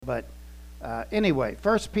But anyway,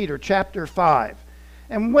 1 Peter chapter 5.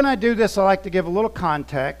 And when I do this, I like to give a little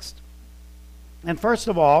context. And first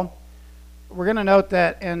of all, we're going to note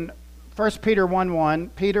that in 1 Peter 1:1,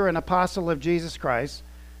 Peter, an apostle of Jesus Christ,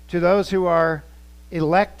 to those who are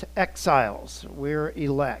elect exiles, we're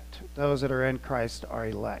elect. Those that are in Christ are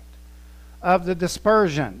elect. Of the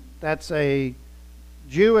dispersion, that's a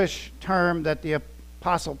Jewish term that the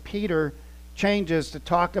apostle Peter changes to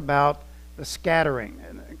talk about the scattering.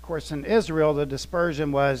 And of course, in Israel, the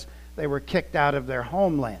dispersion was they were kicked out of their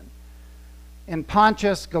homeland. In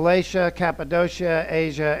Pontus, Galatia, Cappadocia,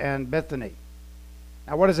 Asia, and Bithynia.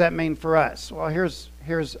 Now, what does that mean for us? Well,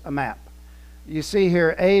 here's a map. You see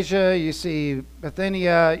here Asia, you see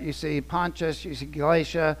Bithynia, you see Pontus, you see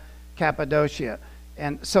Galatia, Cappadocia.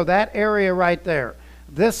 And so that area right there,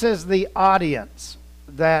 this is the audience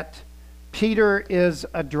that Peter is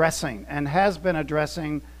addressing and has been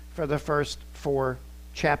addressing for the first 4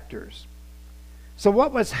 chapters. So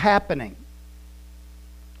what was happening?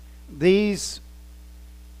 These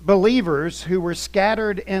believers who were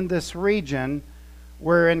scattered in this region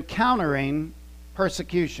were encountering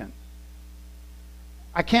persecution.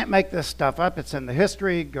 I can't make this stuff up. It's in the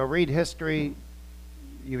history. Go read history.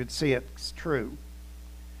 You would see it's true.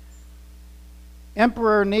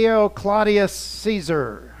 Emperor Nero Claudius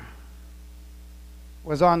Caesar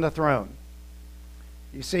was on the throne.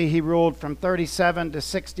 You see, he ruled from 37 to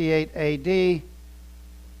 68 AD,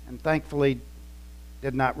 and thankfully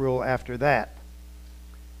did not rule after that.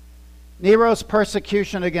 Nero's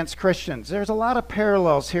persecution against Christians. There's a lot of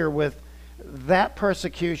parallels here with that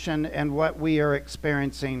persecution and what we are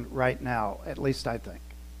experiencing right now, at least I think.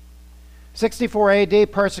 64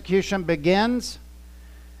 AD, persecution begins.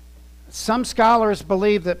 Some scholars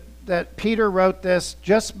believe that Peter wrote this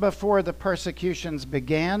just before the persecutions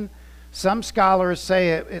began. Some scholars say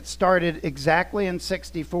it started exactly in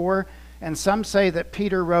 64, and some say that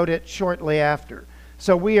Peter wrote it shortly after.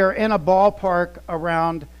 So we are in a ballpark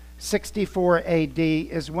around 64 AD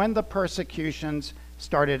is when the persecutions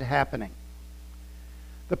started happening.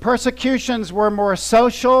 The persecutions were more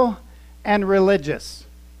social and religious.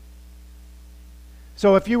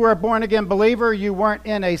 So if you were a born-again believer, you weren't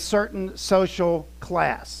in a certain social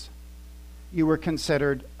class. You were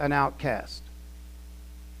considered an outcast.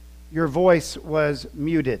 Your voice was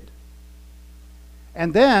muted.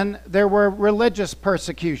 And then there were religious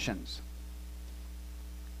persecutions.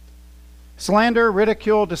 Slander,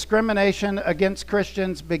 ridicule, discrimination against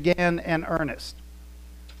Christians began in earnest.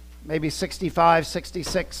 Maybe 65,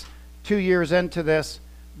 66, 2 years into this,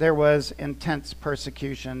 there was intense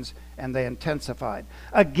persecutions, and they intensified.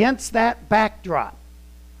 Against that backdrop,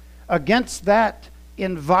 against that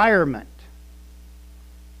environment,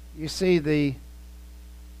 you see the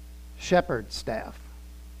shepherd staff.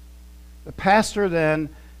 The pastor then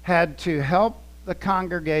had to help the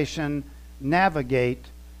congregation navigate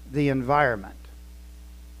the environment.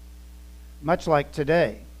 Much like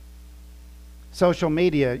today, social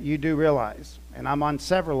media, you do realize, and I'm on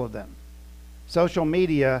several of them, social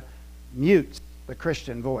media mutes the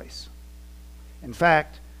Christian voice. In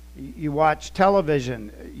fact, you watch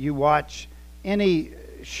television, you watch any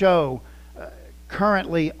show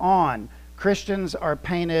currently on, Christians are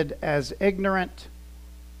painted as ignorant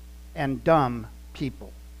and dumb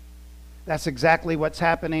people. That's exactly what's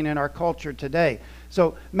happening in our culture today.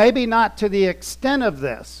 So maybe not to the extent of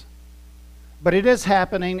this, but it is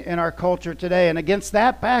happening in our culture today. And against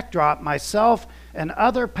that backdrop, myself and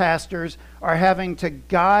other pastors are having to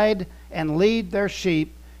guide and lead their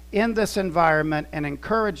sheep in this environment and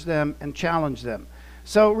encourage them and challenge them.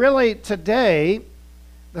 So really today,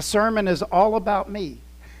 the sermon is all about me.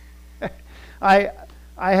 I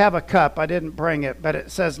have a cup. I didn't bring it, but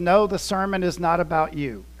it says, no, the sermon is not about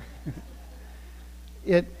you.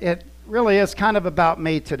 It really is kind of about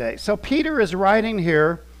me today. So Peter is writing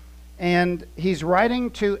here, and he's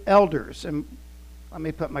writing to elders. And let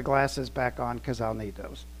me put my glasses back on because I'll need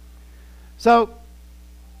those. So,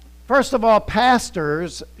 first of all,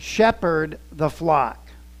 pastors shepherd the flock.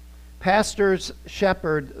 Pastors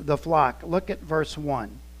shepherd the flock. Look at verse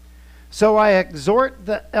 1. So I exhort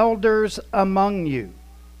the elders among you.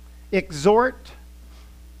 Exhort,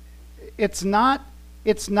 it's not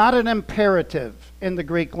an imperative in the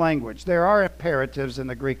Greek language. There are imperatives in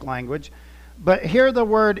the Greek language, but here the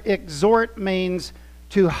word exhort means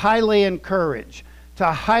to highly encourage,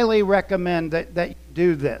 to highly recommend that you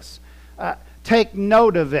do this. Take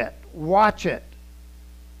note of it, watch it,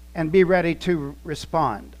 and be ready to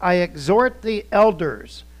respond. I exhort the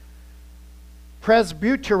elders,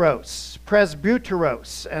 presbyteros,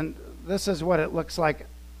 and this is what it looks like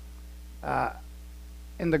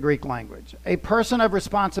in the Greek language. A person of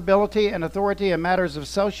responsibility and authority in matters of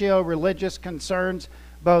socio-religious concerns,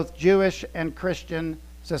 both Jewish and Christian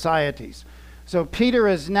societies. So Peter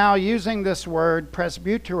is now using this word,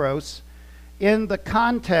 presbyteros, in the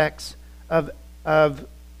context of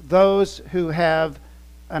those who have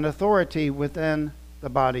an authority within the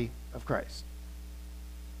body of Christ.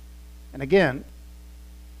 And again,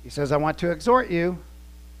 he says, I want to exhort you.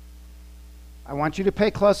 I want you to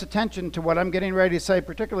pay close attention to what I'm getting ready to say,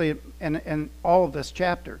 particularly in all of this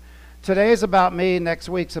chapter. Today is about me, next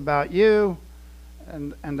week's about you,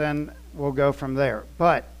 and then we'll go from there.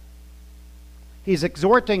 But he's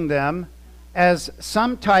exhorting them as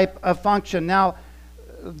some type of function. Now,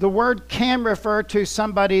 the word can refer to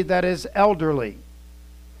somebody that is elderly,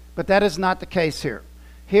 but that is not the case here.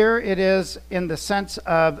 Here it is in the sense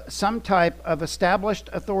of some type of established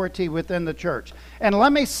authority within the church. And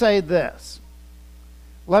let me say this.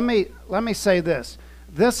 Let me say this.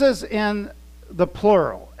 This is in the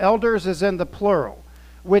plural. Elders is in the plural,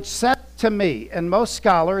 which says to me, and most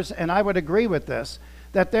scholars, and I would agree with this,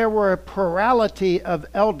 that there were a plurality of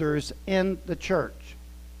elders in the church.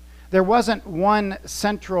 There wasn't one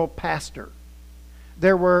central pastor.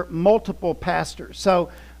 There were multiple pastors.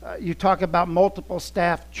 So you talk about multiple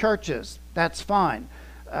staff churches. That's fine.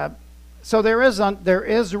 So there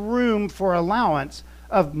is room for allowance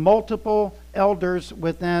of multiple elders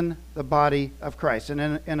within the body of Christ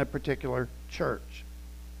and in a particular church.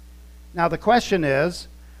 Now the question is,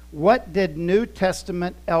 what did New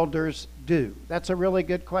Testament elders do? That's a really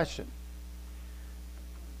good question.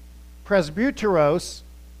 Presbyteros,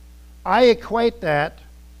 I equate that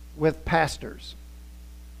with pastors.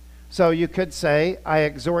 So you could say, I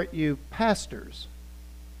exhort you pastors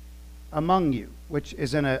among you, which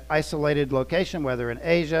is in an isolated location, whether in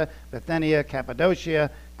Asia, Bithynia,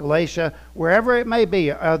 Cappadocia, Galatia, wherever it may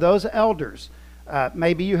be, are those elders.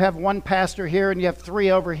 Maybe you have one pastor here and you have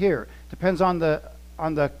three over here. Depends on the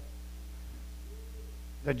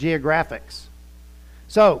geographics.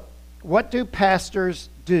 So, what do pastors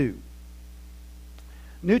do?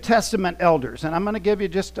 New Testament elders, and I'm going to give you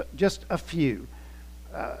just a few.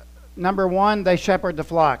 Number one, they shepherd the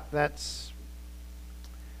flock. That's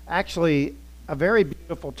actually a very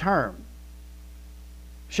beautiful term.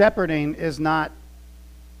 Shepherding is not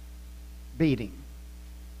beating.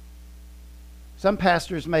 Some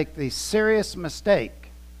pastors make the serious mistake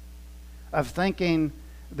of thinking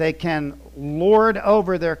they can lord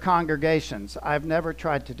over their congregations. I've never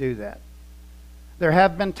tried to do that. There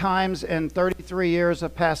have been times in 33 years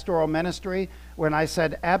of pastoral ministry when I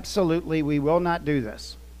said, absolutely, we will not do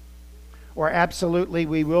this. Or absolutely,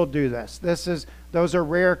 we will do this. Those are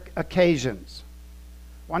rare occasions.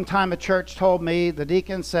 One time a church told me, the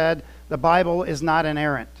deacon said, the Bible is not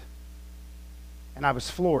inerrant. And I was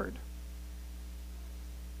floored.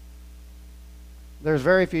 There's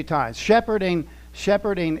very few times. Shepherding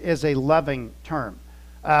is a loving term.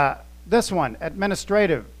 This one,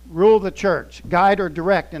 administrative, rule the church, guide or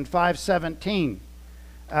direct in 5:17,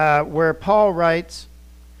 where Paul writes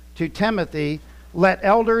to Timothy, let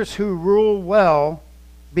elders who rule well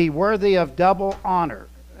be worthy of double honor.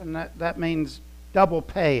 And that means double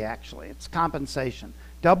pay, actually. It's compensation.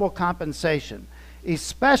 Double compensation.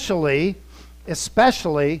 Especially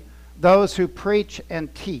those who preach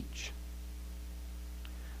and teach.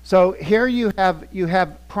 So here you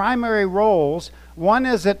have primary roles. One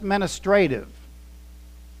is administrative,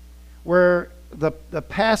 where the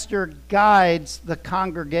pastor guides the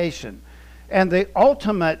congregation. And the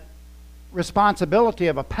ultimate responsibility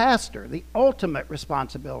of a pastor, the ultimate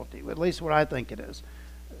responsibility, at least what I think it is,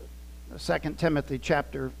 2 Timothy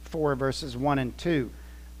chapter 4, verses 1 and 2,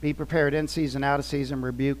 be prepared in season, out of season,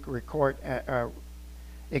 rebuke,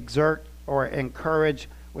 exert, or encourage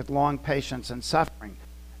with long patience and suffering.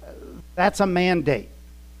 That's a mandate.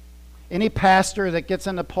 Any pastor that gets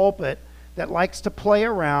in the pulpit that likes to play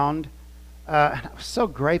around, I was so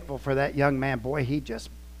grateful for that young man. Boy, he just,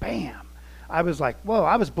 bam. I was like, whoa,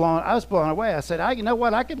 I was blown away. I said, you know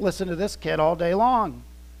what? I could listen to this kid all day long.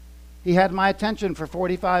 He had my attention for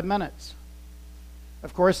 45 minutes.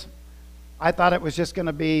 Of course, I thought it was just going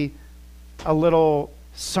to be a little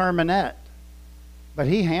sermonette, but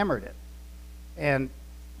he hammered it. And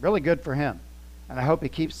really good for him. And I hope he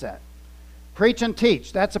keeps that. Preach and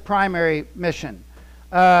teach. That's a primary mission.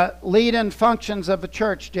 Lead in functions of the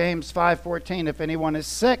church, James 5:14. If anyone is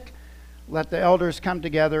sick, let the elders come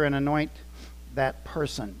together and anoint that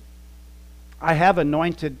person. I have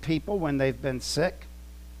anointed people when they've been sick.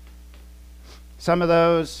 Some of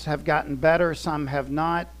those have gotten better, some have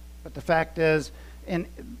not. But the fact is, when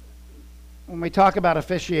we talk about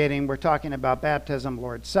officiating, we're talking about baptism,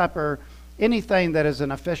 Lord's Supper, anything that is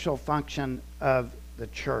an official function of the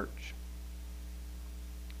church.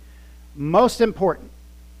 Most important,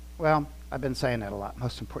 well, I've been saying that a lot.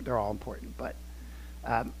 Most important, they're all important, but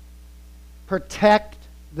protect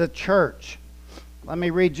the church. Let me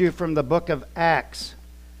read you from the book of Acts,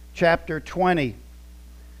 chapter 20.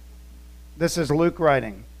 This is Luke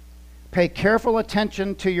writing. Pay careful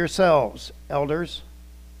attention to yourselves, elders,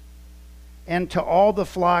 and to all the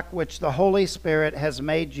flock which the Holy Spirit has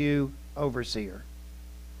made you overseer,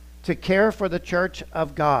 to care for the church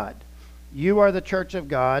of God. You are the church of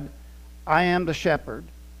God. I am the shepherd.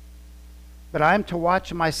 But I am to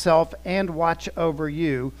watch myself and watch over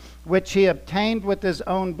you, which he obtained with his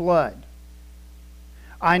own blood.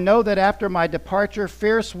 I know that after my departure,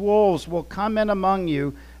 fierce wolves will come in among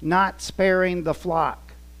you, not sparing the flock.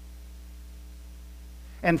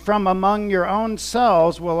 And from among your own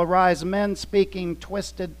selves will arise men speaking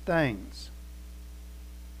twisted things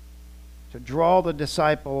to draw the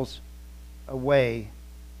disciples away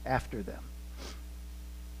after them.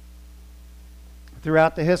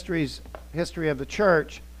 Throughout the history of the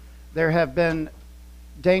church, there have been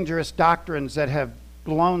dangerous doctrines that have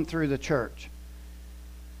blown through the church.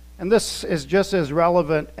 And this is just as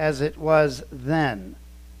relevant as it was then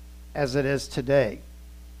as it is today.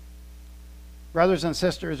 Brothers and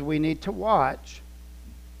sisters, we need to watch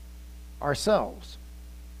ourselves.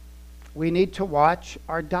 We need to watch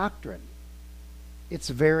our doctrine. It's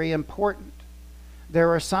very important.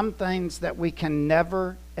 There are some things that we can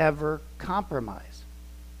never, ever compromise.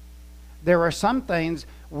 There are some things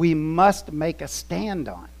we must make a stand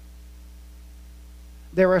on.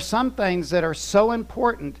 There are some things that are so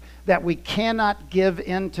important that we cannot give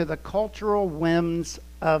in to the cultural whims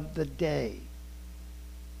of the day.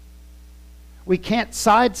 We can't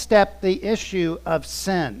sidestep the issue of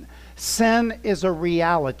sin. Sin is a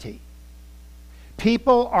reality.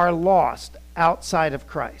 People are lost outside of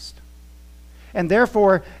Christ. And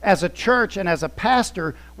therefore, as a church and as a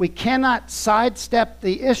pastor, we cannot sidestep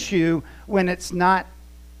the issue when it's not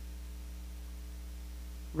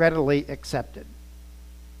readily accepted.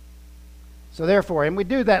 So therefore, and we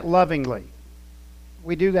do that lovingly.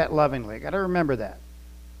 We do that lovingly. Got to remember that.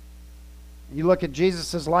 You look at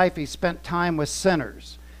Jesus' life, he spent time with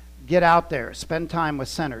sinners. Get out there, spend time with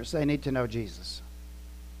sinners. They need to know Jesus.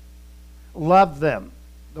 Love them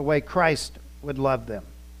the way Christ would love them.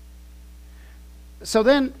 So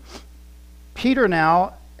then, Peter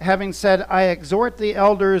now, having said, I exhort the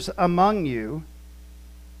elders among you,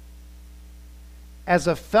 as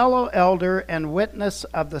a fellow elder and witness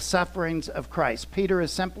of the sufferings of Christ. Peter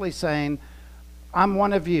is simply saying, I'm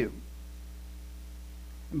one of you.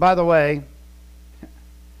 And by the way,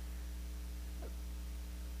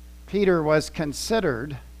 Peter was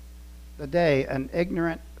considered the day an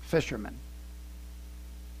ignorant fisherman.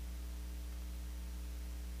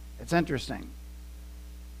 It's interesting.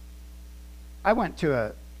 I've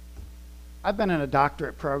been in a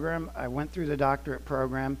doctorate program. I went through the doctorate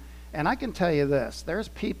program, and I can tell you this. There's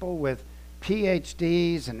people with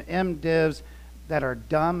PhDs and MDivs that are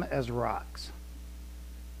dumb as rocks.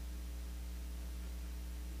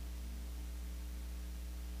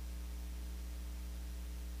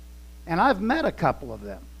 And I've met a couple of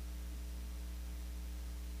them.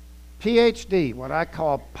 PhD, what I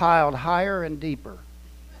call piled higher and deeper.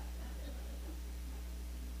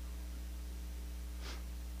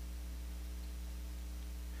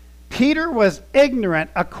 Peter was ignorant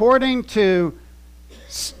according to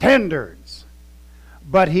standards,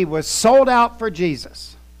 but he was sold out for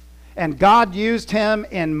Jesus, and God used him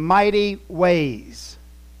in mighty ways.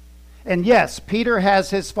 And yes, Peter has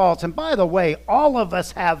his faults. And by the way, all of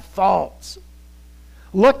us have faults.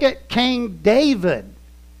 Look at King David.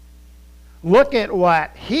 Look at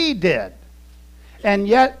what he did. And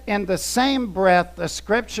yet, in the same breath, the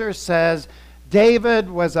scripture says David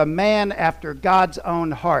was a man after God's own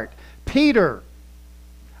heart. Peter,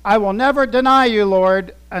 I will never deny you,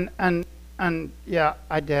 Lord. And yeah,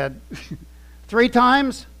 I did. 3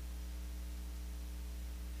 times?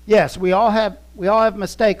 Yes, we all have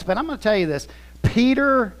mistakes, but I'm going to tell you this.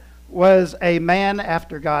 Peter was a man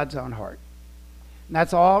after God's own heart. And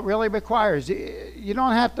that's all it really requires. You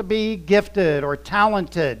don't have to be gifted or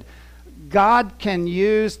talented. God can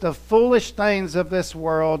use the foolish things of this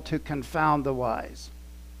world to confound the wise.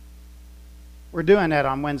 We're doing that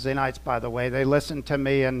on Wednesday nights, by the way. They listen to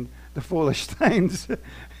me and the foolish things.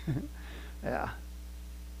 Yeah.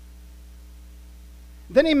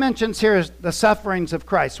 Then he mentions here the sufferings of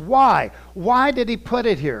Christ. Why? Why did he put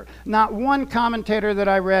it here? Not one commentator that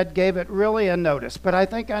I read gave it really a notice, but I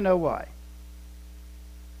think I know why.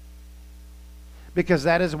 Because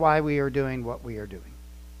that is why we are doing what we are doing.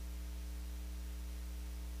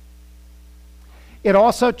 It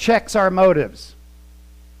also checks our motives.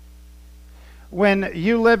 When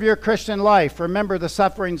you live your Christian life, remember the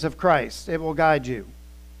sufferings of Christ. It will guide you.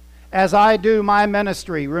 As I do my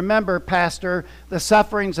ministry, remember, Pastor, the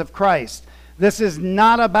sufferings of Christ. This is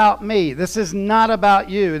not about me. This is not about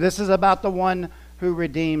you. This is about the one who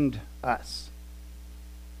redeemed us.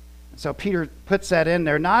 So Peter puts that in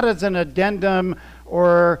there, not as an addendum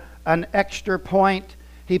or an extra point.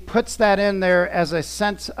 He puts that in there as a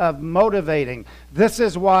sense of motivating. This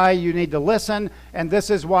is why you need to listen, and this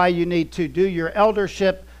is why you need to do your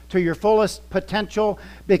eldership to your fullest potential,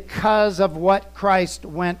 because of what Christ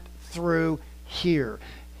went through here.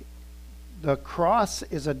 The cross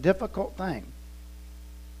is a difficult thing.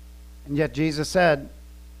 And yet Jesus said,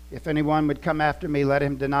 if anyone would come after me, let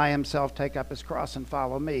him deny himself, take up his cross, and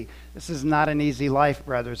follow me. This is not an easy life,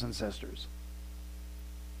 brothers and sisters.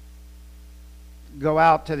 Go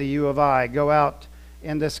out to the U of I, go out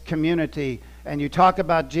in this community, and you talk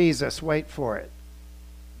about Jesus, wait for it.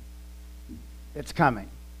 It's coming.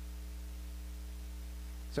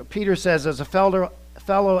 So Peter says, as a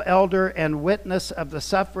fellow elder and witness of the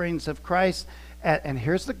sufferings of Christ, and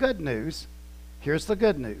here's the good news,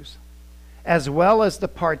 as well as the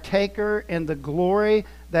partaker in the glory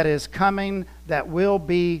that is coming, that will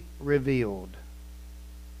be revealed.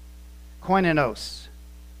 Koinonos.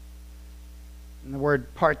 And the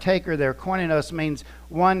word partaker there, koinonos, means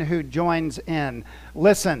one who joins in.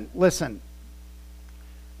 Listen.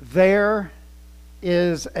 There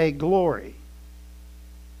is a glory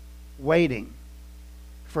waiting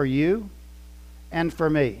for you and for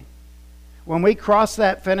me. When we cross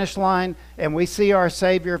that finish line and we see our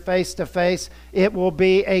Savior face to face, it will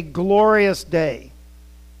be a glorious day.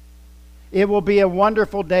 It will be a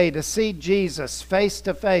wonderful day to see Jesus face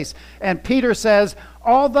to face. And Peter says,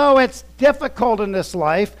 although it's difficult in this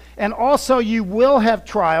life, and also you will have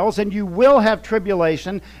trials, and you will have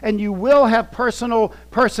tribulation, and you will have personal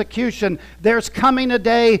persecution, there's coming a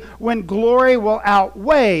day when glory will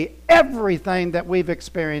outweigh everything that we've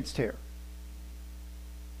experienced here.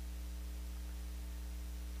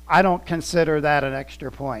 I don't consider that an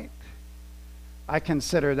extra point. I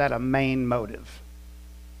consider that a main motive.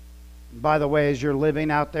 By the way, as you're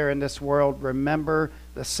living out there in this world, remember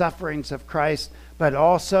the sufferings of Christ, but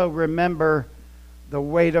also remember the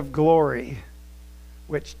weight of glory,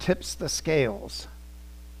 which tips the scales.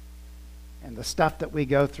 And the stuff that we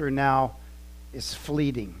go through now is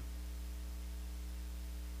fleeting.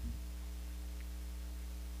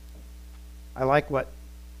 I like what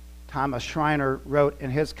Thomas Schreiner wrote in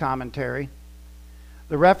his commentary.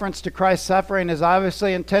 The reference to Christ's suffering is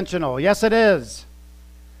obviously intentional. Yes, it is.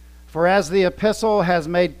 For as the epistle has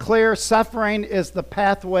made clear, suffering is the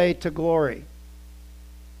pathway to glory.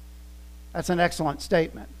 That's an excellent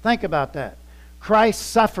statement. Think about that. Christ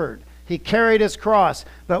suffered. He carried his cross.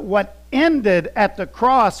 But what ended at the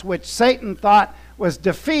cross, which Satan thought was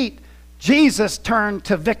defeat, Jesus turned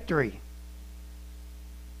to victory.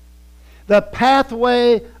 The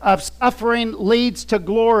pathway of suffering leads to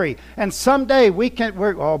glory. And someday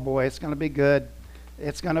oh boy, it's going to be good.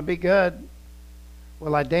 It's going to be good.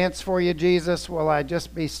 Will I dance for you, Jesus? Will I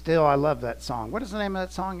just be still? I love that song. What is the name of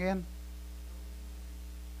that song again?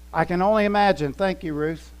 I Can Only Imagine. Thank you,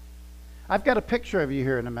 Ruth. I've got a picture of you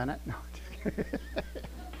here in a minute.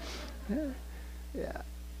 Yeah.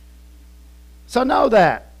 So know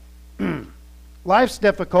that. Life's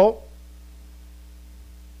difficult.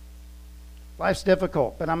 Life's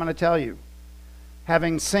difficult, but I'm going to tell you,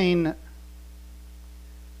 having seen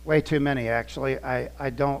way too many, actually, I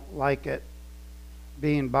don't like it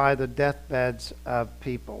being by the deathbeds of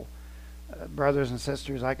people. Brothers and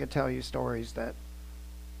sisters, I could tell you stories that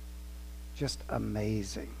just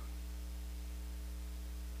amazing.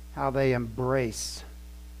 How they embrace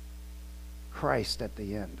Christ at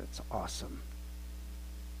the end. It's awesome.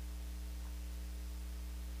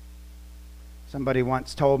 Somebody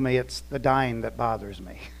once told me it's the dying that bothers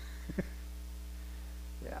me.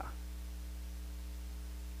 Yeah.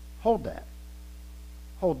 Hold that.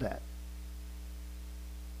 Hold that.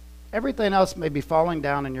 Everything else may be falling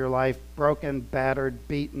down in your life, broken, battered,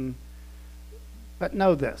 beaten. But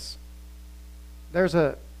know this. There's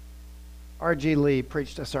R.G. Lee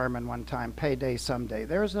preached a sermon one time, payday someday.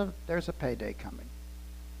 There's a payday coming.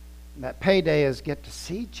 And that payday is get to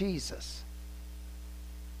see Jesus.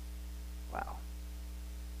 Wow.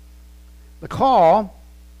 The call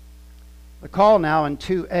now in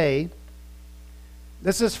 2a,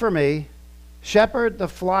 this is for me, shepherd the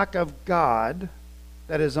flock of God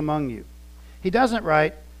that is among you. He doesn't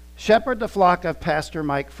write, shepherd the flock of Pastor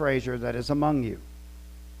Mike Frazier that is among you.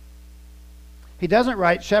 He doesn't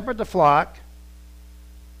write, shepherd the flock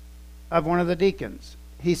of one of the deacons.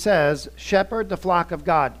 He says, shepherd the flock of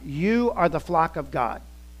God. You are the flock of God.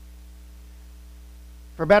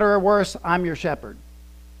 For better or worse, I'm your shepherd.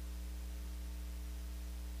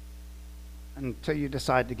 Until you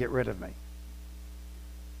decide to get rid of me.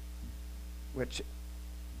 Which,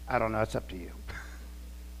 I don't know, it's up to you.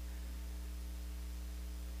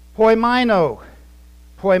 Poimaino.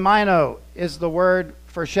 Poimaino is the word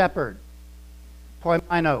for shepherd.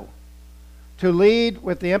 Poimaino. To lead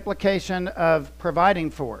with the implication of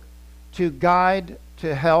providing for. To guide,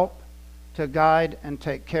 to help, to guide and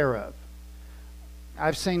take care of.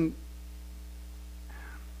 I've seen,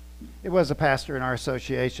 it was a pastor in our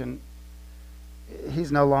association.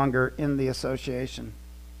 He's no longer in the association.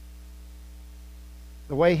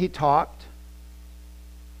 The way he talked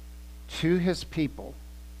to his people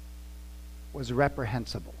was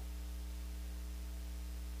reprehensible.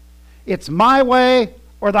 It's my way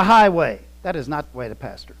or the highway. That is not the way to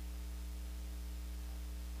pastor.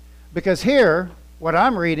 Because here, what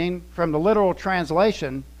I'm reading from the literal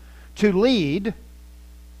translation, to lead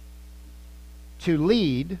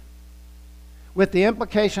with the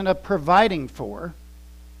implication of providing for,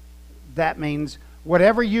 that means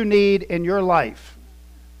whatever you need in your life.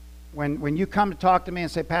 When you come to talk to me and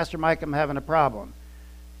say, Pastor Mike, I'm having a problem,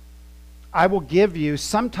 I will give you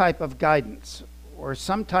some type of guidance or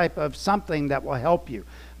some type of something that will help you.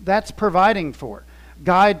 That's providing for.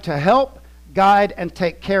 Guide to help, guide, and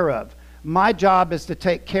take care of. My job is to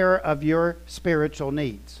take care of your spiritual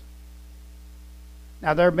needs.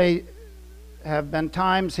 Now, there may have been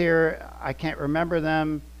times here, I can't remember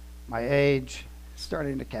them, my age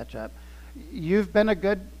starting to catch up. You've been a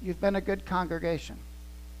good congregation.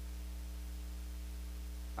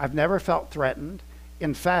 I've never felt threatened.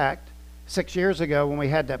 In fact, 6 years ago when we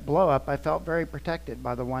had that blow up, I felt very protected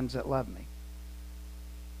by the ones that love me.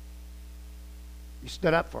 You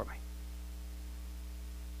stood up for me.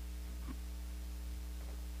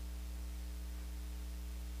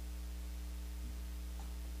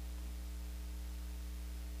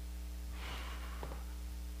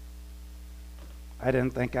 I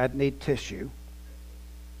didn't think I'd need tissue.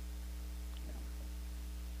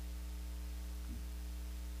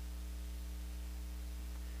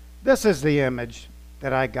 This is the image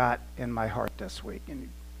that I got in my heart this week. And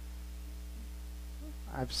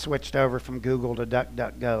I've switched over from Google to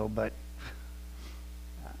DuckDuckGo, but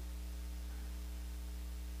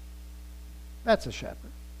that's a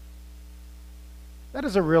shepherd. That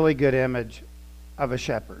is a really good image of a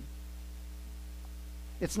shepherd.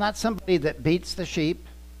 It's not somebody that beats the sheep.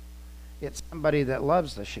 It's somebody that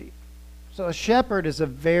loves the sheep. So a shepherd is a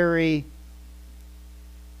very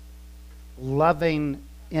loving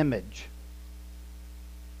image.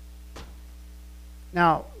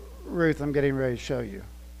 Now, Ruth, I'm getting ready to show you.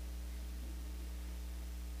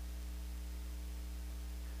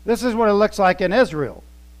 This is what it looks like in Israel.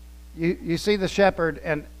 You see the shepherd,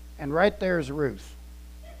 and right there is Ruth.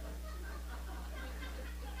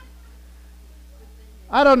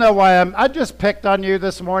 I don't know why I just picked on you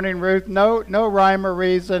this morning, Ruth. No rhyme or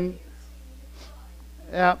reason.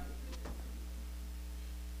 Yeah.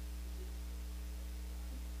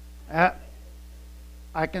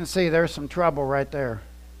 I can see there's some trouble right there.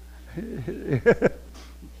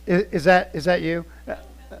 Is that you?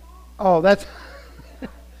 Oh, that's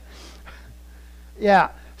yeah.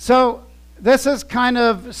 So this is kind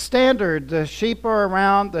of standard. The sheep are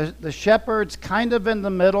around. The shepherd's kind of in the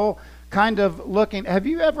middle, kind of looking. Have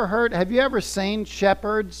you ever seen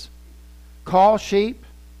shepherds call sheep?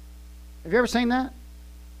 Have you ever seen that?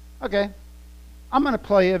 Okay. I'm going to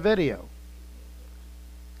play a video.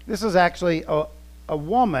 This is actually a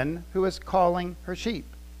woman who is calling her sheep.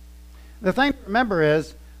 The thing to remember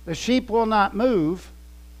is the sheep will not move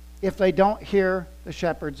if they don't hear the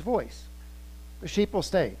shepherd's voice. The sheep will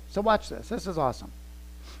stay. So watch this. This is awesome.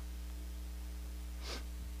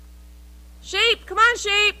 Sheep, come on,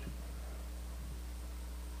 sheep.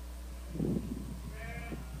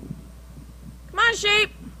 Come on, sheep.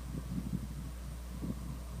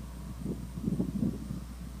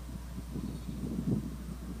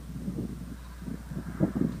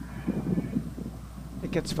 It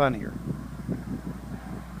gets funnier.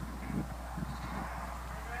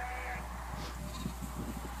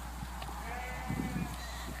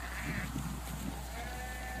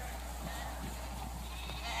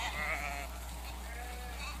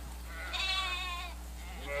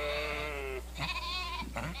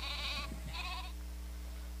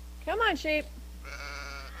 Come on, sheep.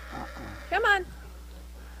 Come on.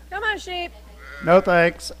 Come on, sheep. No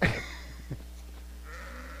thanks.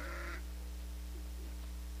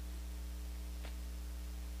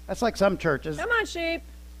 That's like some churches. Come on, sheep.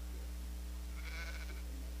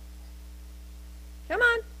 Come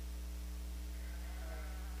on.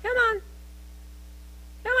 Come on.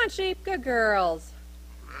 Come on, sheep. Good girls.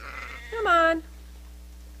 Come on.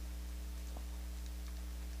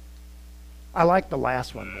 I like the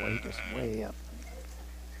last one, boy. He just way up.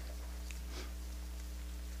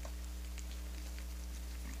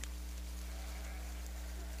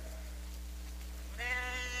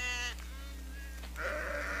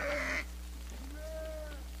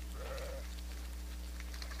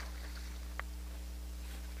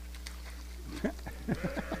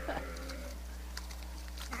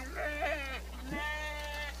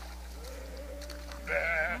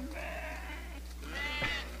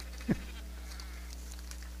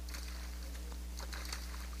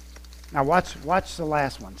 Now watch the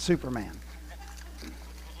last one, Superman.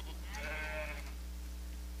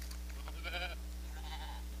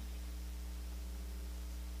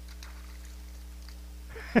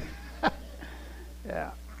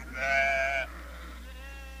 Yeah.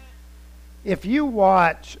 If you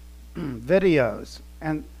watch videos,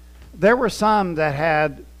 and there were some that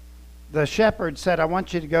had the shepherd said, I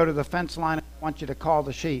want you to go to the fence line, I want you to call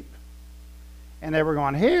the sheep. And they were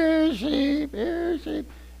going, here sheep, here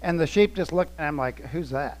sheep. And the sheep just looked at him like, who's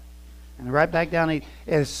that? And right back down.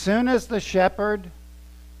 As soon as the shepherd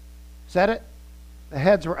said it, the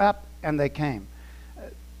heads were up and they came.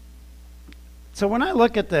 So when I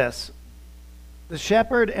look at this, the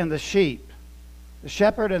shepherd and the sheep, the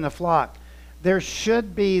shepherd and the flock, there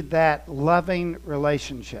should be that loving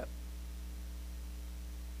relationship.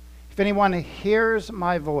 If anyone hears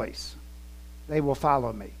my voice, they will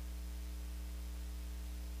follow me.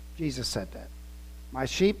 Jesus said that. My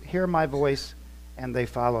sheep hear my voice and they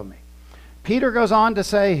follow me. Peter goes on to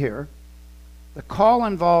say here, the call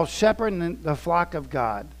involves shepherding the flock of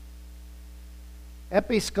God.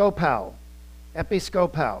 Episkopal,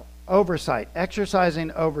 oversight,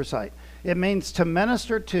 exercising oversight. It means to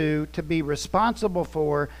minister to be responsible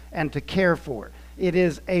for, and to care for. It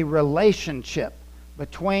is a relationship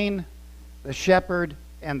between the shepherd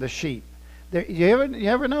and the sheep. You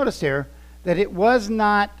ever notice here that it was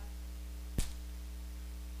not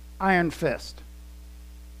iron fist?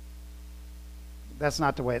 That's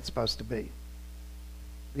not the way it's supposed to be.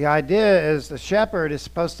 The idea is the shepherd is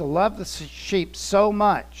supposed to love the sheep so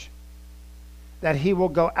much that he will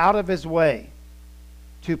go out of his way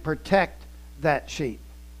to protect that sheep.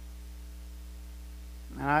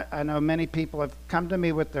 And I know many people have come to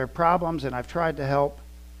me with their problems, and I've tried to help.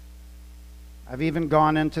 I've even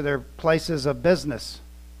gone into their places of business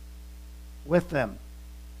with them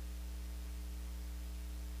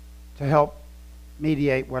to help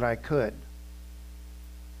mediate what I could.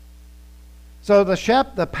 So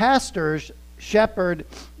the pastors shepherd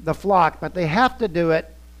the flock, but they have to do it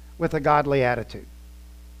with a godly attitude.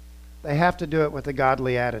 They have to do it with a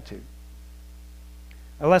godly attitude.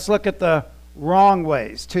 Now let's look at the wrong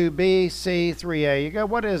ways. 2b, c, 3a. You go,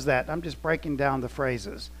 what is that? I'm just breaking down the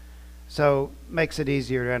phrases. So it makes it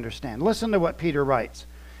easier to understand. Listen to what Peter writes.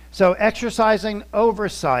 So exercising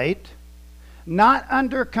oversight, not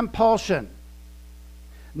under compulsion,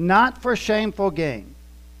 not for shameful gain.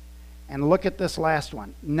 And look at this last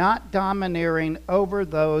one. Not domineering over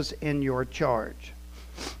those in your charge.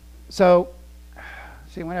 So,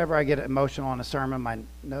 see, whenever I get emotional in a sermon, my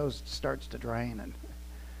nose starts to drain, and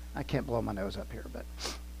I can't blow my nose up here. But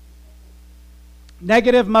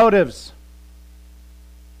negative motives.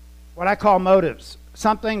 What I call motives.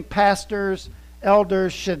 Something pastors,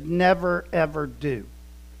 elders should never, ever do.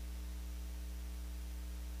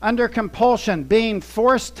 Under compulsion, being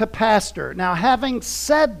forced to pastor. Now, having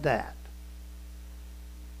said that,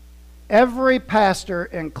 every pastor,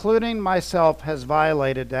 including myself, has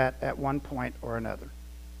violated that at one point or another.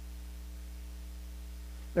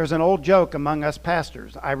 There's an old joke among us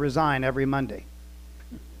pastors. I resign every Monday.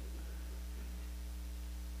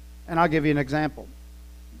 And I'll give you an example.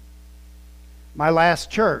 My last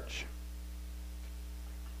church,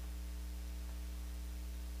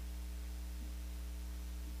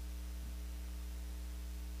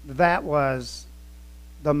 that was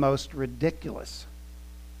the most ridiculous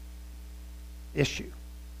issue.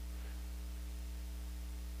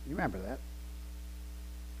 You remember that?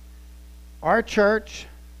 Our church,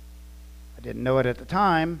 I didn't know it at the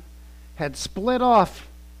time, had split off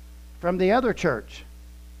from the other church.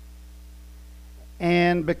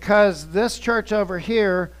 And because this church over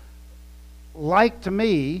here liked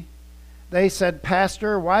me, they said,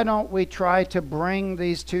 Pastor, why don't we try to bring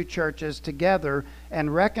these two churches together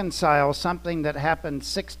and reconcile something that happened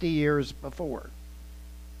 60 years before?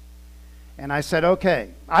 And I said, okay.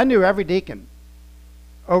 I knew every deacon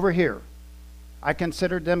over here. I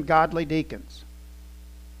considered them godly deacons.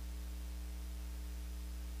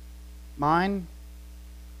 Mine,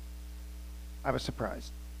 I was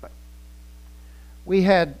surprised. But we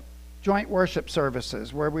had joint worship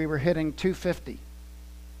services where we were hitting 250.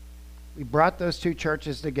 We brought those two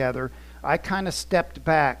churches together. I kind of stepped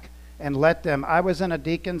back and let them. I was in a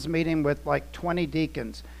deacons meeting with like 20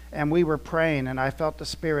 deacons, and we were praying, and I felt the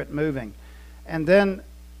Spirit moving. And then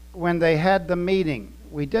when they had the meeting,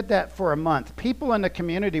 we did that for a month. People in the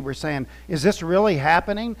community were saying, is this really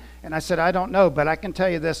happening? And I said, I don't know, but I can tell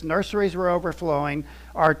you this. Nurseries were overflowing.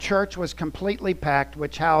 Our church was completely packed,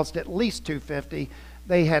 which housed at least 250.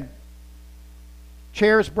 They had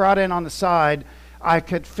chairs brought in on the side. I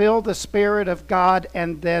could feel the Spirit of God,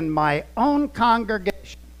 and then my own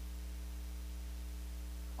congregation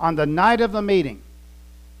on the night of the meeting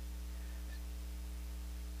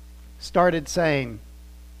started saying,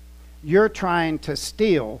 you're trying to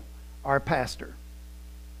steal our pastor.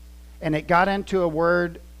 And it got into a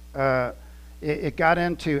word, it got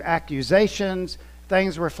into accusations,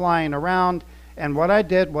 things were flying around, and what I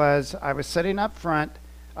did was, I was sitting up front,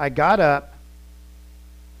 I got up,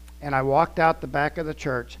 and I walked out the back of the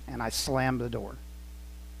church, and I slammed the door.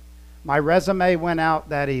 My resume went out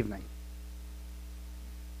that evening.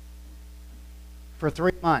 For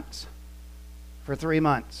 3 months,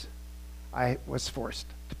 I was forced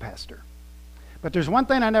to pastor. But there's one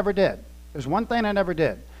thing I never did.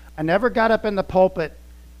 I never got up in the pulpit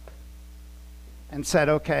and said,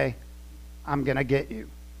 okay, I'm going to get you.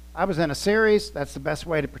 I was in a series. That's the best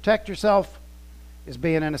way to protect yourself, is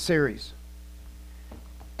being in a series.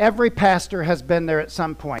 Every pastor has been there at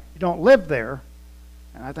some point. You don't live there.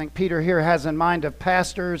 And I think Peter here has in mind of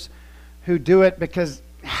pastors who do it because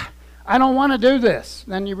I don't want to do this.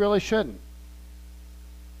 Then you really shouldn't.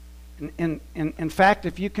 In fact,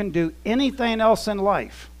 if you can do anything else in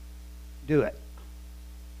life, do it.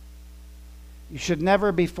 You should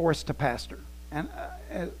never be forced to pastor. And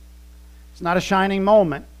it's not a shining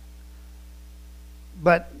moment,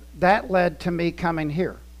 but that led to me coming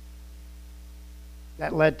here.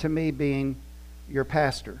 That led to me being your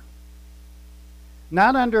pastor.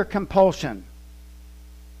 Not under compulsion.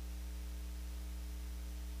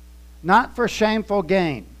 Not for shameful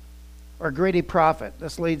gain or greedy profit.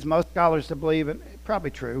 This leads most scholars to believe, and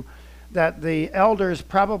probably true, that the elders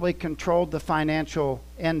probably controlled the financial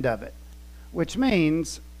end of it, which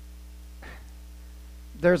means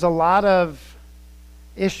there's a lot of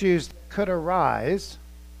issues that could arise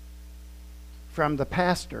from the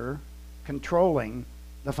pastor controlling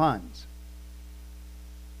the funds.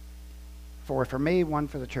 4 for me, 1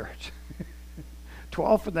 for the church.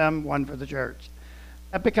 12 for them, 1 for the church.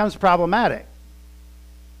 That becomes problematic.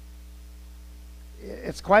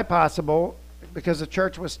 It's quite possible, because the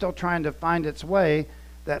church was still trying to find its way,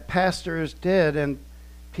 that pastors did, and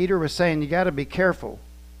Peter was saying, you got to be careful.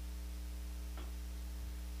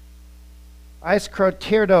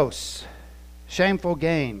 Eiskrotirdos, shameful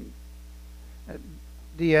gain.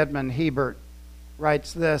 D. Edmund Hebert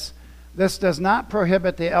writes this: this does not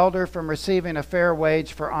prohibit the elder from receiving a fair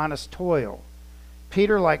wage for honest toil.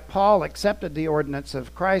 Peter, like Paul, accepted the ordinance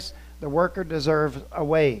of Christ. The worker deserves a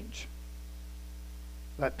wage.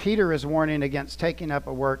 But Peter is warning against taking up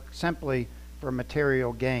a work simply for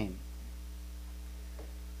material gain.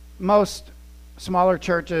 Most smaller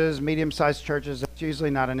churches, medium-sized churches, it's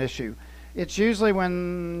usually not an issue. It's usually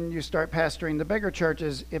when you start pastoring the bigger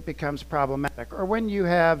churches, it becomes problematic. Or when you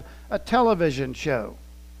have a television show.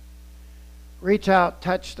 Reach out,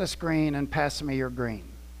 touch the screen, and pass me your green.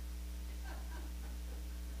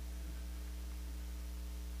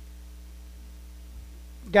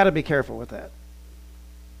 Got to be careful with that.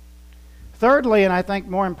 Thirdly, and I think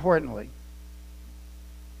more importantly,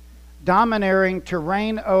 domineering, to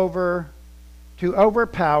reign over, to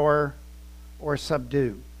overpower, or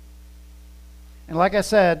subdue. And like I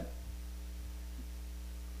said,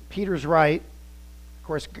 Peter's right. Of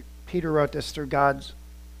course, Peter wrote this through God's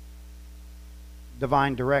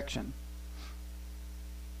divine direction.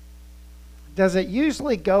 Does it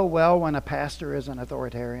usually go well when a pastor is an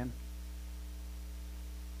authoritarian?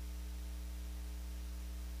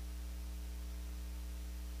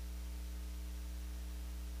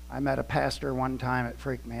 I met a pastor one time, it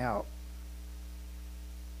freaked me out.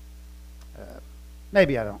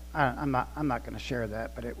 Maybe I don't. I'm not going to share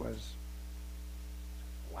that, but it was,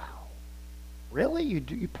 wow. Really?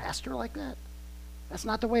 You pastor like that? That's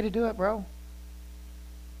not the way to do it, bro.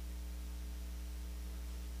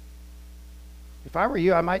 If I were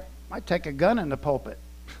you, I might take a gun in the pulpit.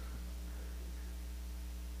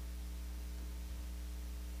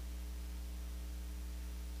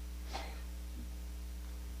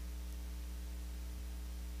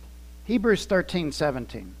 Hebrews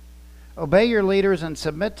 13:17. Obey your leaders and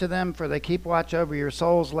submit to them, for they keep watch over your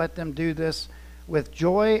souls. Let them do this with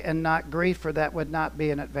joy and not grief, for that would not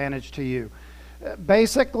be an advantage to you.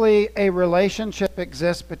 Basically, a relationship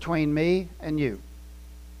exists between me and you.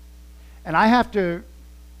 And I have to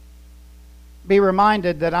be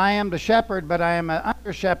reminded that I am the shepherd, but I am an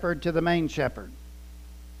under shepherd to the main shepherd.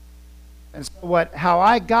 And so how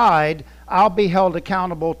I guide, I'll be held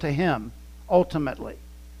accountable to him ultimately.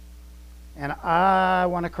 And I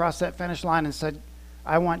want to cross that finish line and say,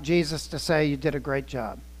 I want Jesus to say, you did a great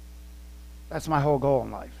job. That's my whole goal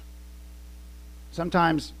in life.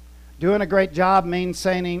 Sometimes doing a great job means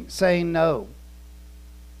saying no.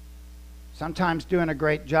 Sometimes doing a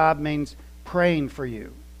great job means praying for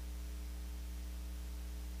you.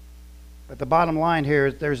 But the bottom line here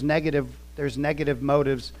is there's negative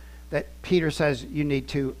motives that Peter says you need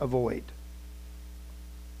to avoid.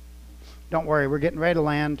 Don't worry, we're getting ready to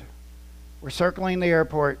land. We're circling the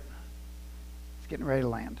airport. It's getting ready to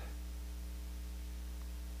land.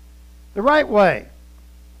 The right way.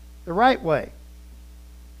 The right way.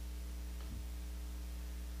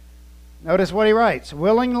 Notice what he writes.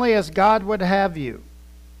 Willingly as God would have you.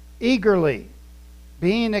 Eagerly.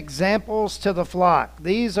 Being examples to the flock.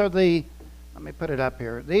 These are the, let me put it up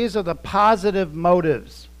here. These are the positive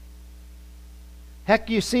motives.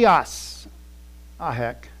 Hekusios. Ah,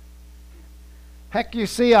 heck.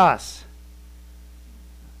 Hekusios.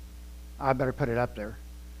 I better put it up there.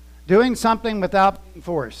 Doing something without being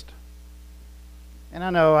forced. And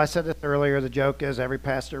I know I said this earlier, the joke is every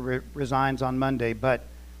pastor resigns on Monday, but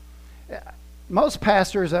most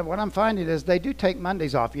pastors, what I'm finding is they do take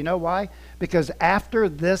Mondays off. You know why? Because after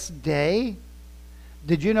this day,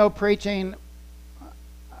 did you know preaching,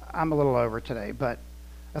 I'm a little over today, but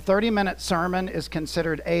a 30-minute sermon is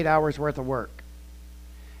considered 8 hours worth of work.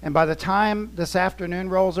 And by the time this afternoon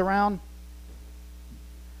rolls around,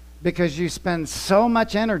 because you spend so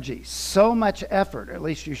much energy, so much effort, at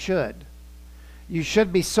least you should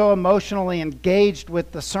be so emotionally engaged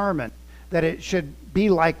with the sermon that it should be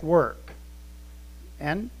like work.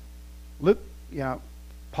 And Luke,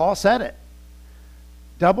 Paul said it.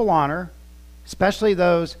 Double honor, especially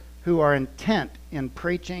those who are intent in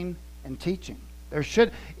preaching and teaching.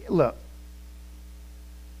 Look,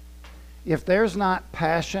 if there's not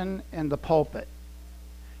passion in the pulpit,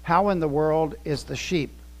 how in the world is the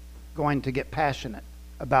sheep going to get passionate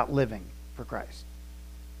about living for Christ?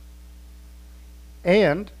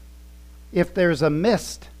 And if there's a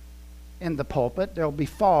mist in the pulpit, there'll be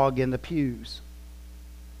fog in the pews.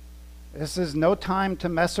 This is no time to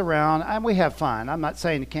mess around. And we have fun. I'm not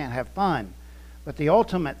saying you can't have fun. But the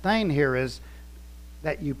ultimate thing here is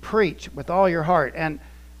that you preach with all your heart and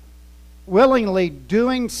willingly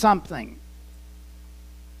doing something.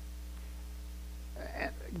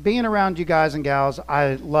 Being around you guys and gals,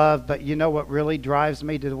 I love, but you know what really drives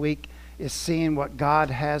me to the week is seeing what God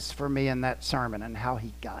has for me in that sermon and how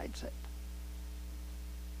he guides it.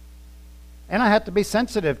 And I have to be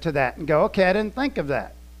sensitive to that and go, okay, I didn't think of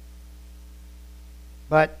that.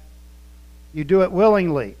 But you do it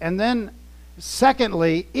willingly. And then,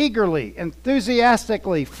 secondly, eagerly,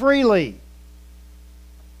 enthusiastically, freely.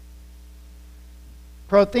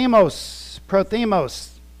 Prothemos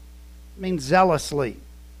means zealously.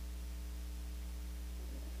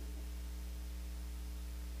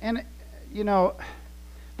 And,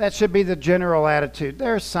 that should be the general attitude.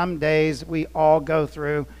 There are some days we all go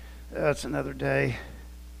through, it's another day,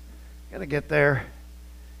 got to get there.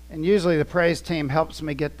 And usually the praise team helps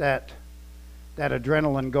me get that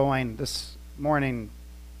adrenaline going. This morning,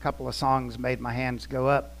 a couple of songs made my hands go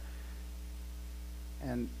up.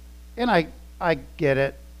 And I get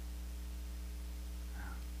it.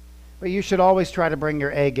 But you should always try to bring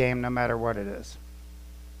your A game no matter what it is.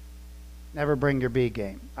 Never bring your B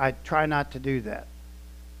game. I try not to do that.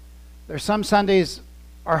 There's some Sundays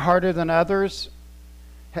are harder than others.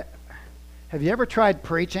 Have you ever tried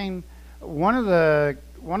preaching? One of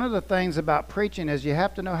the things about preaching is you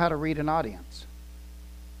have to know how to read an audience.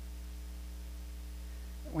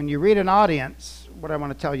 When you read an audience, what I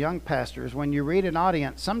want to tell young pastors, when you read an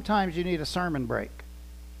audience, sometimes you need a sermon break.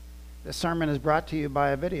 This sermon is brought to you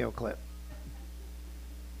by a video clip.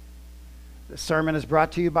 The sermon is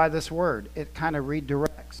brought to you by this word. It kind of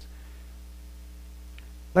redirects.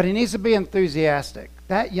 But he needs to be enthusiastic.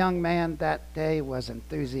 That young man that day was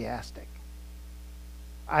enthusiastic.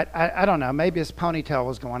 I don't know. Maybe his ponytail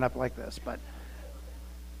was going up like this. But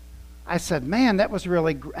I said, man, that was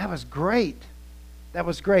great. That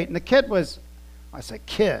was great. And the kid was, I say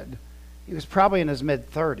kid, he was probably in his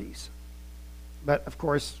mid-30s. But, of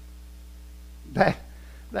course, that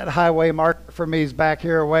highway mark for me is back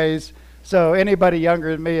here a ways. So anybody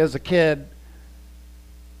younger than me as a kid,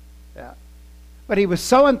 yeah. But he was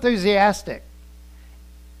so enthusiastic.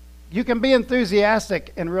 You can be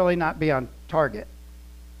enthusiastic and really not be on target.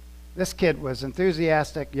 This kid was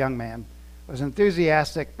enthusiastic, young man, was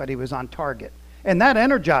enthusiastic, but he was on target. And that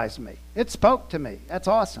energized me. It spoke to me. That's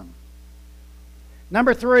awesome.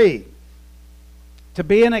 Number 3, to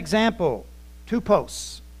be an example, 2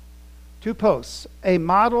 posts. 2 posts. A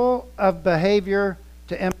model of behavior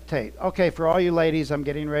to imitate. Okay, for all you ladies, I'm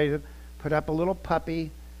getting ready to put up a little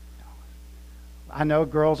puppy. I know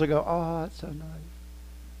girls will go, oh, that's so nice.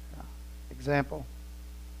 Example.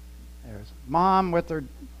 There's mom with her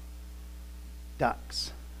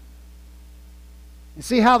ducks. You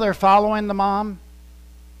see how they're following the mom?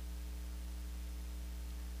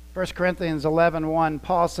 1 Corinthians 11:1,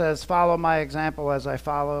 Paul says, follow my example as I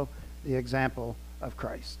follow the example of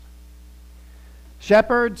Christ.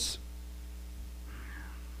 Shepherds,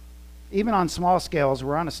 even on small scales,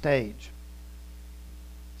 we're on a stage,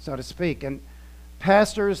 so to speak. And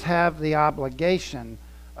pastors have the obligation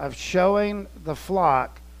of showing the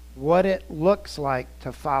flock what it looks like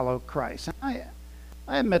to follow Christ. And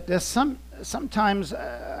I admit this, sometimes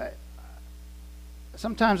I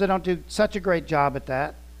don't do such a great job at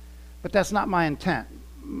that, but that's not my intent.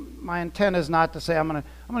 My intent is not to say I'm going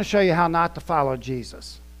to show you how not to follow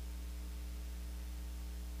Jesus.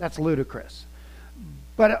 That's ludicrous.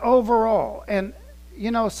 But overall, and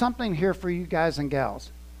something here for you guys and gals.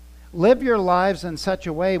 Live your lives in such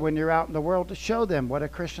a way when you're out in the world to show them what a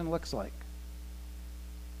Christian looks like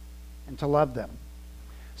and to love them.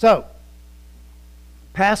 So,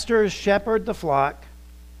 pastors shepherd the flock,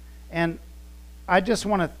 and I just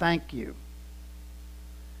want to thank you.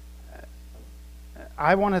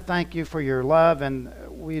 I want to thank you for your love, and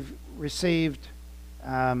we've received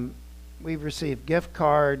gift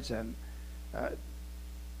cards, and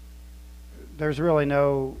there's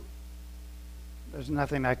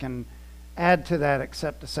nothing I can add to that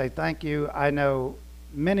except to say thank you. I know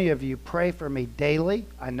many of you pray for me daily.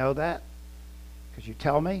 I know that because you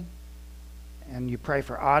tell me, and you pray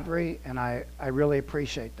for Audrey, and I really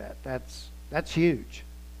appreciate that. That's huge.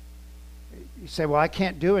 You say, well, I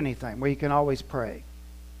can't do anything. Well, you can always pray.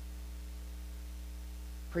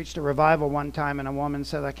 Preached a revival one time, and a woman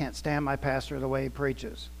said, I can't stand my pastor the way he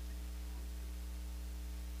preaches.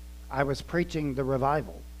 I was preaching the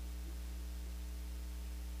revival.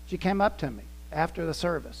 She came up to me after the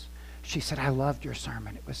service. She said, I loved your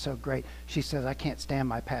sermon. It was so great. She says, I can't stand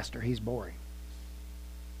my pastor. He's boring.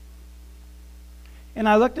 And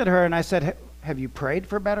I looked at her and I said, have you prayed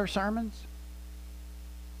for better sermons?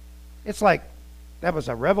 It's like that was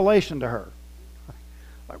a revelation to her.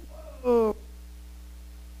 Like, whoa.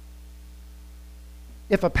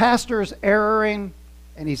 If a pastor is erring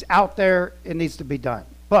and he's out there, it needs to be done.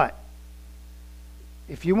 But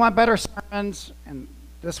if you want better sermons, and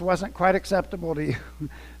this wasn't quite acceptable to you,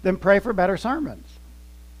 then pray for better sermons.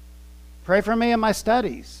 Pray for me in my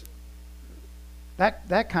studies.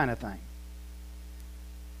 That kind of thing.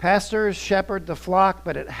 Pastors shepherd the flock,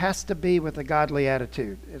 but it has to be with a godly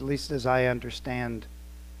attitude, at least as I understand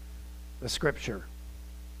the Scripture.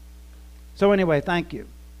 So anyway, thank you.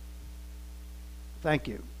 Thank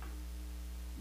you.